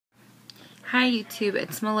Hi YouTube,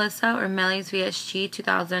 it's Melissa or Melly's VSG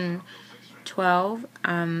 2012.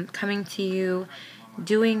 Coming to you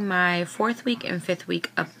doing my 4th week and 5th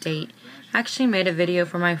week update. I actually made a video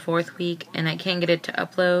for my 4th week and I can't get it to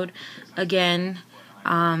upload again.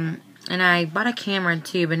 And I bought a camera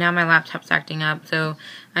too, but now my laptop's acting up, so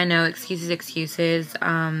I know, excuses.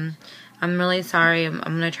 I'm really sorry. I'm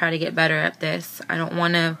going to try to get better at this. I don't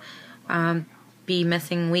want to be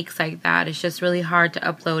missing weeks like that. It's just really hard to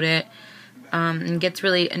upload it. It gets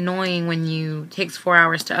really annoying when it takes 4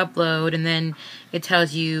 hours to upload and then it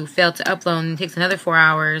tells you failed to upload and it takes another 4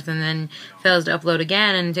 hours and then fails to upload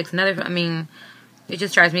again and it takes another, it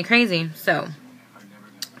just drives me crazy. So,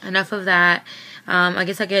 enough of that. I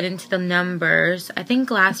guess I'll get into the numbers. I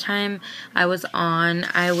think last time I was on,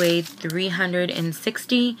 I weighed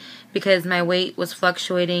 360 because my weight was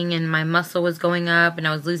fluctuating and my muscle was going up and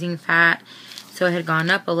I was losing fat, so it had gone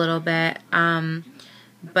up a little bit.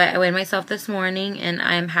 But I weighed myself this morning, and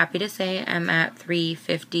I'm happy to say I'm at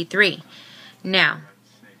 353. Now,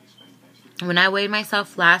 when I weighed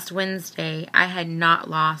myself last Wednesday, I had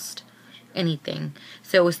not lost anything.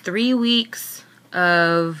 So it was 3 weeks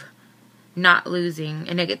of not losing,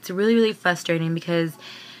 and it gets really, really frustrating because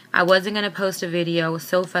I wasn't going to post a video. I was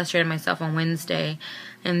so frustrated with myself on Wednesday.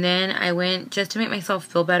 And then I went, just to make myself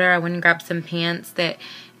feel better, I went and grabbed some pants that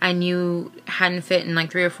I knew hadn't fit in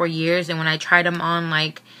like 3 or 4 years. And when I tried them on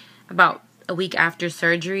like about a week after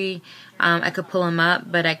surgery, I could pull them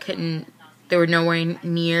up, but I couldn't, they were nowhere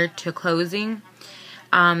near to closing.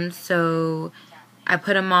 So I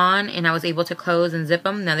put them on and I was able to close and zip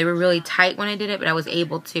them. Now they were really tight when I did it, but I was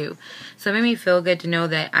able to. So it made me feel good to know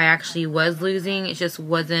that I actually was losing. It just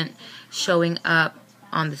wasn't showing up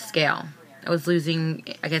on the scale. I was losing,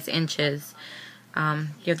 I guess, inches. You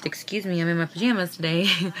have to excuse me, I'm in my pajamas today.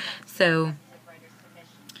 So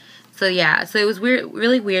yeah, so it was weird,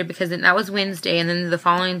 really weird, because that was Wednesday, and then the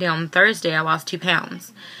following day on Thursday I lost 2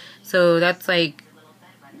 pounds. So that's like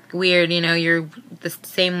weird, you know, you're the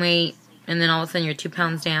same weight and then all of a sudden you're 2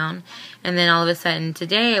 pounds down. And then all of a sudden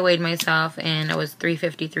today I weighed myself and I was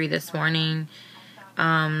 353 this morning.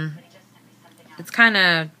 It's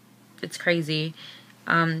crazy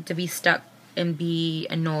to be stuck and be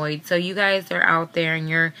annoyed. So you guys are out there and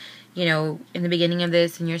you're, you know, in the beginning of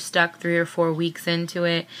this and you're stuck 3 or 4 weeks into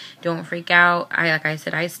it, don't freak out. Like I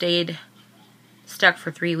said, I stayed stuck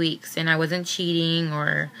for 3 weeks and I wasn't cheating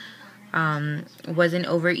or wasn't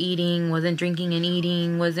overeating, wasn't drinking and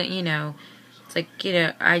eating, wasn't, you know, it's like, you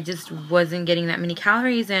know, I just wasn't getting that many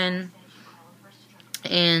calories in,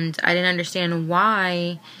 and I didn't understand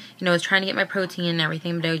why. You know, I was trying to get my protein and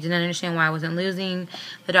everything, but I didn't understand why I wasn't losing.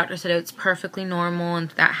 The doctor said it's perfectly normal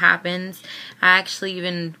and that happens. I actually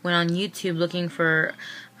even went on YouTube looking for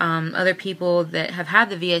other people that have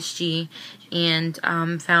had the VSG and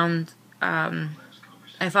found,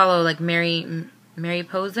 I follow like Mary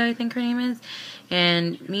Posa, I think her name is,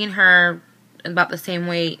 and me and her about the same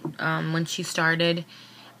weight when she started,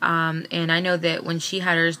 and I know that when she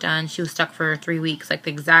had hers done, she was stuck for 3 weeks, like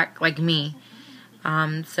the exact, like me.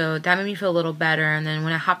 So that made me feel a little better, and then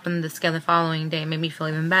when I hopped on the scale the following day, it made me feel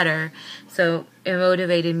even better. So it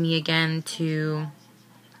motivated me again to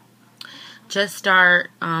just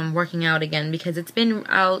start working out again, because it's been,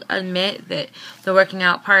 I'll admit that the working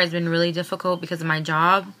out part has been really difficult because of my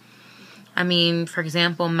job. I mean, for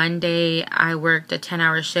example, Monday I worked a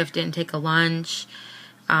 10-hour shift, didn't take a lunch.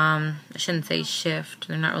 I shouldn't say shift,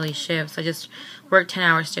 they're not really shifts. I just worked 10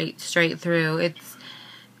 hours straight through.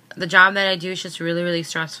 The job that I do is just really, really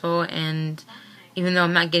stressful, and even though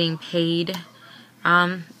I'm not getting paid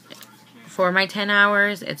for my 10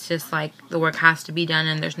 hours, it's just like the work has to be done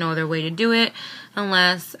and there's no other way to do it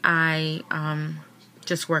unless I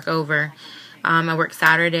just work over. I worked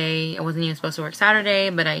Saturday. I wasn't even supposed to work Saturday,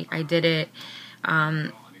 but I did it.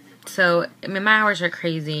 So, I mean, my hours are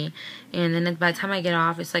crazy. And then by the time I get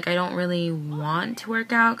off, it's like I don't really want to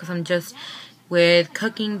work out because I'm just with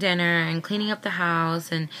cooking dinner and cleaning up the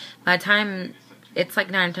house. And by the time it's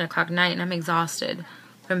like 9 or 10 o'clock at night, and I'm exhausted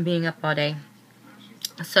from being up all day.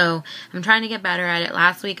 So, I'm trying to get better at it.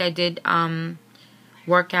 Last week I did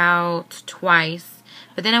work out twice.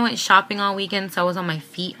 But then I went shopping all weekend, so I was on my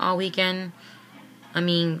feet all weekend.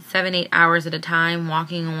 7-8 hours at a time,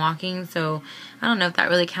 walking and walking. So I don't know if that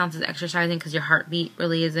really counts as exercising because your heartbeat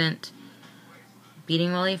really isn't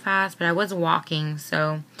beating really fast. But I was walking,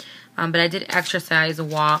 so. But I did exercise, a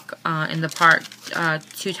walk in the park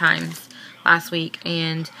 2 times last week.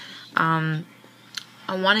 And I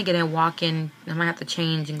want to get a walk in. I might have to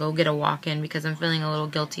change and go get a walk in because I'm feeling a little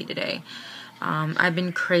guilty today. I've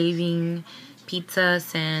been craving pizza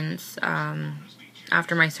since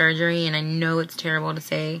after my surgery, and I know it's terrible to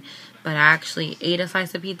say, but I actually ate a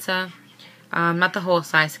slice of pizza. Not the whole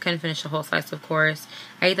slice. I couldn't finish the whole slice, of course.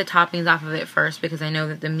 I ate the toppings off of it first because I know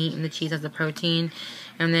that the meat and the cheese has the protein,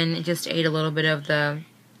 and then just ate a little bit of the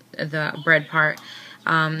bread part.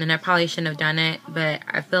 And I probably shouldn't have done it, but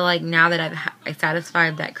I feel like now that I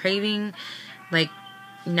satisfied that craving, like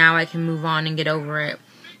now I can move on and get over it.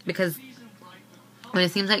 Because when it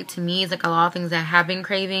seems like to me, it's like a lot of things that I have been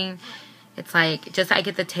craving. It's like just I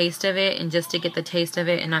get the taste of it, and just to get the taste of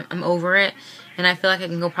it, and I'm over it. And I feel like I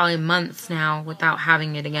can go probably months now without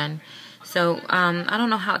having it again. So I don't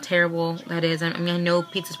know how terrible that is. I mean, I know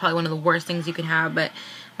pizza is probably one of the worst things you could have, but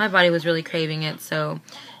my body was really craving it. So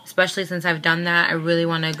especially since I've done that, I really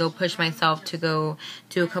want to go push myself to go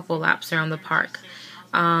do a couple laps around the park.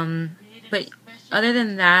 But other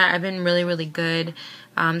than that, I've been really, really good.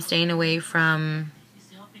 Staying away from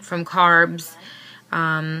carbs,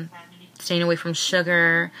 staying away from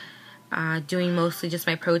sugar, doing mostly just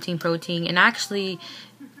my protein. And actually,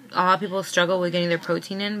 a lot of people struggle with getting their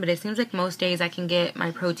protein in, but it seems like most days I can get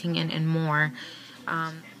my protein in and more.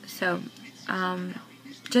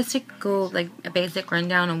 Just to go like a basic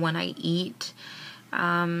rundown on what I eat.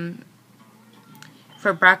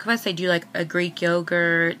 For breakfast, I do like a Greek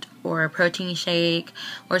yogurt or a protein shake,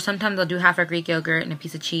 or sometimes I'll do half a Greek yogurt and a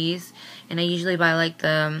piece of cheese. And I usually buy like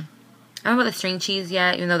I don't know about the string cheese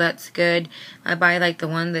yet, even though that's good. I buy like the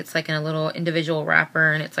one that's like in a little individual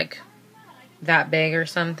wrapper, and it's like that big or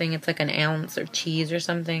something. It's like an ounce of cheese or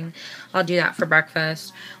something. I'll do that for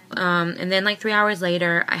breakfast. And then like 3 hours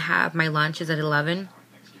later, I have my lunch is at 11.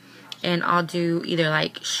 And I'll do either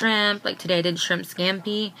like shrimp, like today I did shrimp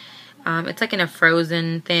scampi. It's like in a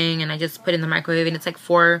frozen thing, and I just put it in the microwave, and it's like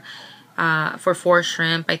for 4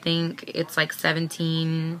 shrimp, I think it's like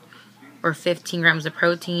 17 or 15 grams of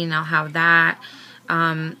protein. I'll have that.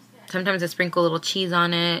 Sometimes I sprinkle a little cheese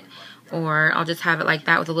on it, or I'll just have it like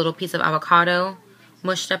that with a little piece of avocado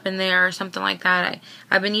mushed up in there or something like that.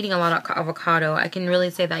 I've been eating a lot of avocado. I can really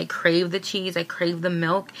say that I crave the cheese. I crave the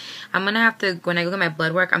milk. I'm going to have to, when I go get my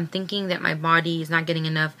blood work, I'm thinking that my body is not getting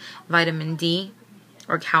enough vitamin D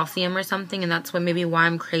or calcium or something, and that's maybe why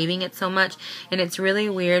I'm craving it so much. And it's really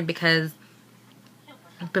weird because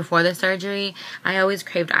before the surgery, I always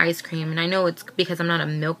craved ice cream, and I know it's because I'm not a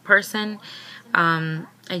milk person.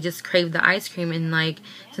 I just craved the ice cream, and like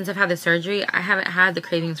since I've had the surgery, I haven't had the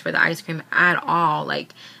cravings for the ice cream at all.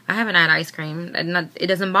 Like I haven't had ice cream, and it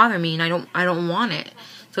doesn't bother me, and I don't want it.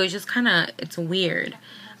 So it's just it's weird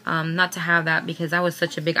not to have that, because I was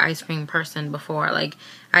such a big ice cream person before. Like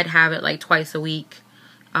I'd have it like twice a week.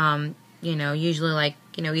 You know, usually like,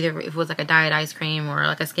 you know, either if it was like a diet ice cream or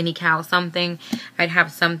like a Skinny Cow something, I'd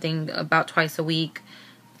have something about twice a week,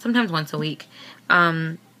 sometimes once a week.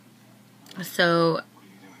 So,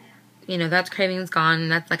 you know, that craving's gone.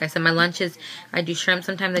 That's, like I said, my lunches, I do shrimp.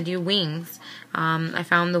 Sometimes I do wings. I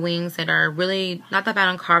found the wings that are really not that bad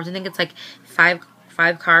on carbs. I think it's like 5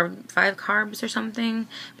 carbs or something,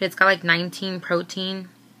 but it's got like 19 protein.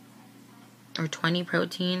 Or 20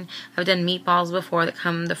 protein. I've done meatballs before that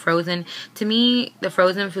come the frozen. To me, the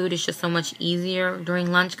frozen food is just so much easier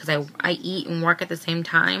during lunch because I eat and work at the same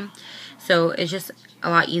time. So it's just a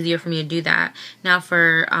lot easier for me to do that. Now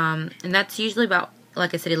for, and that's usually about,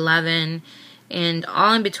 like I said, 11. And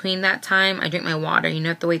all in between that time, I drink my water. You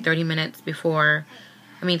have to wait 30 minutes before,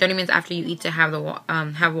 30 minutes after you eat to have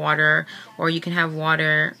have water. Or you can have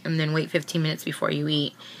water and then wait 15 minutes before you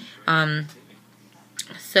eat.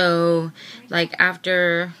 So, like,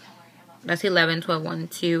 after, that's 11, 12, 1,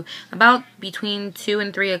 2, about between 2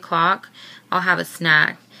 and 3 o'clock, I'll have a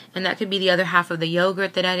snack. And that could be the other half of the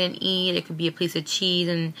yogurt that I didn't eat. It could be a piece of cheese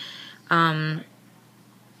and,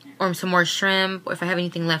 or some more shrimp. Or if I have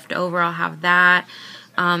anything left over, I'll have that.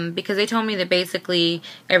 Because they told me that basically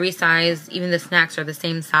every size, even the snacks are the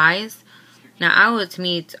same size. Now, to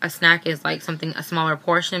me, a snack is like a smaller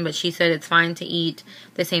portion, but she said it's fine to eat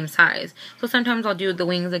the same size. So sometimes I'll do the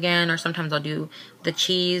wings again, or sometimes I'll do the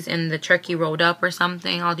cheese and the turkey rolled up or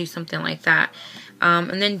something. I'll do something like that.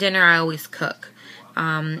 And then dinner, I always cook.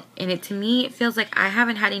 And to me, it feels like I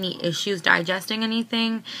haven't had any issues digesting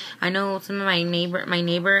anything. I know some of my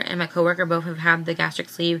neighbor and my coworker both have had the gastric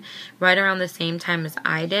sleeve right around the same time as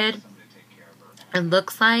I did. It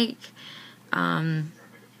looks like,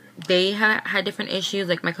 they have had different issues.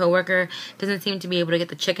 Like my coworker doesn't seem to be able to get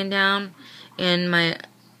the chicken down, and my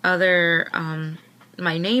other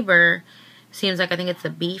my neighbor seems like I think it's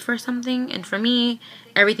the beef or something. And for me,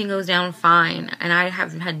 everything goes down fine, and I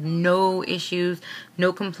have had no issues,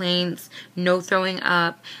 no complaints, no throwing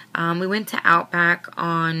up. We went to Outback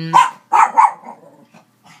on,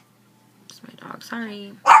 it's my dog,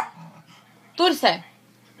 sorry. Dulce.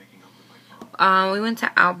 We went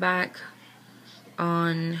to Outback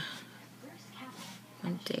on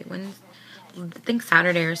Wednesday, I think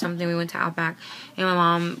Saturday or something. We went to Outback, and my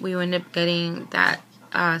mom, we ended up getting that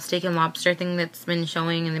steak and lobster thing that's been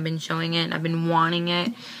showing, and they've been showing it, and I've been wanting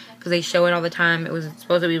it because they show it all the time. It was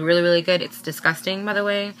supposed to be really, really good. It's disgusting, by the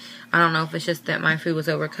way. I don't know if it's just that my food was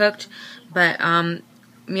overcooked, but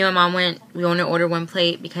me and my mom we only ordered one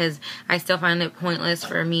plate because I still find it pointless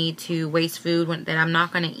for me to waste food that I'm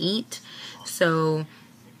not going to eat. So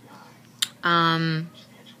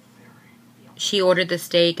she ordered the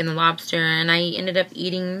steak and the lobster, and I ended up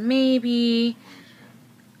eating maybe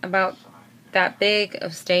about that big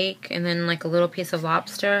of steak and then like a little piece of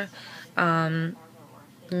lobster. No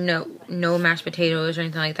mashed potatoes or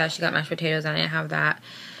anything like that. She got mashed potatoes, and I didn't have that.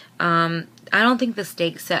 I don't think the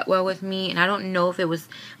steak set well with me, and I don't know if it was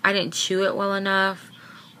I didn't chew it well enough,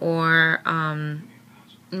 or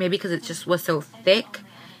maybe because it just was so thick,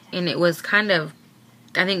 and it was kind of,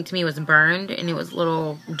 I think to me it was burned, and it was a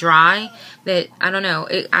little dry, that, I don't know,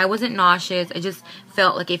 I wasn't nauseous, I just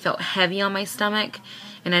felt like it felt heavy on my stomach,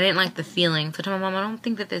 and I didn't like the feeling. So I told my mom, I don't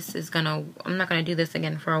think that I'm not going to do this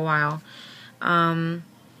again for a while.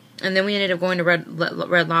 And then we ended up going to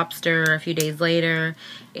Red Lobster a few days later,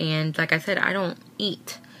 and like I said, I don't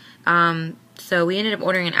eat. So we ended up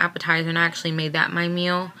ordering an appetizer, and I actually made that my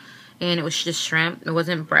meal, and it was just shrimp. It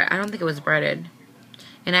wasn't bread. I don't think it was breaded.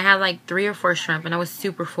 And I had like 3 or 4 shrimp, and I was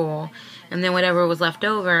super full. And then whatever was left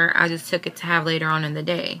over, I just took it to have later on in the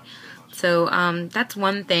day. So that's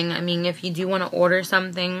one thing. I mean, if you do want to order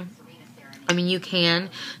something, I mean, you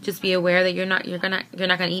can. Just be aware that you're not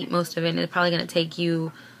gonna eat most of it, and it's probably gonna take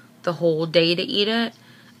you the whole day to eat it.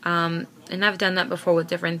 And I've done that before with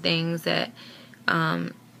different things that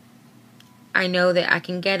I know that I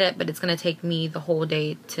can get it, but it's going to take me the whole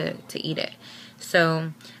day to eat it.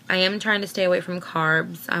 So I am trying to stay away from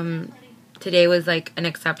carbs. Today was like an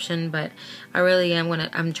exception, but I really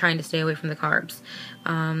I'm trying to stay away from the carbs.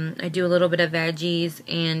 I do a little bit of veggies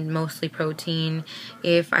and mostly protein.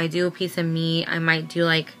 If I do a piece of meat, I might do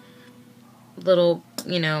like little,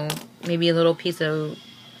 maybe a little piece of,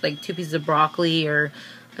 like 2 pieces of broccoli or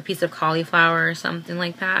a piece of cauliflower or something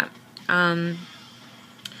like that.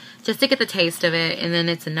 Just to get the taste of it, and then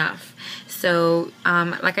it's enough. So,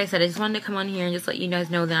 like I said, I just wanted to come on here and just let you guys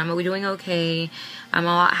know that I'm doing okay. I'm a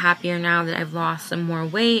lot happier now that I've lost some more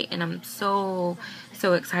weight, and I'm so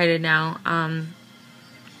excited now.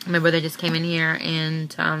 My brother just came in here,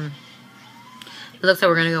 and it looks like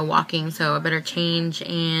we're going to go walking, so I better change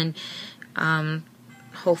and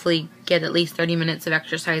hopefully get at least 30 minutes of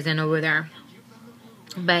exercise in over there.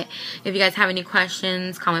 But if you guys have any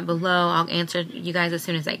questions, comment below. I'll answer you guys as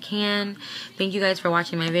soon as I can. Thank you guys for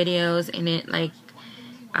watching my videos, and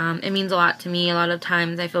it means a lot to me. A lot of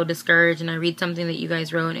times I feel discouraged, and I read something that you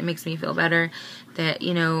guys wrote, and it makes me feel better that,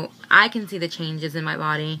 I can see the changes in my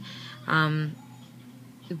body.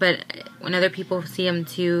 But when other people see them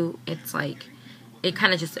too, it's like, it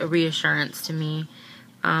kind of just a reassurance to me.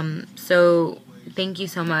 So thank you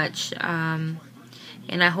so much.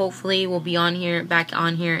 And I hopefully will be back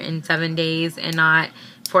on here in 7 days and not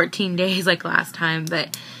 14 days like last time.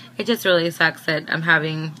 But it just really sucks that I'm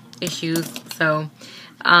having issues. So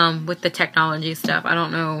with the technology stuff, I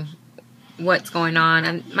don't know what's going on.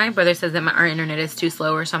 And my brother says that our internet is too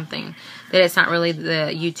slow or something. That it's not really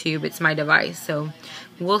the YouTube, it's my device. So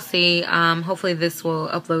we'll see. Hopefully this will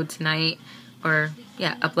upload tonight.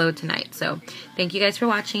 Upload tonight. So thank you guys for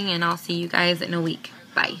watching, and I'll see you guys in a week.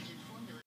 Bye.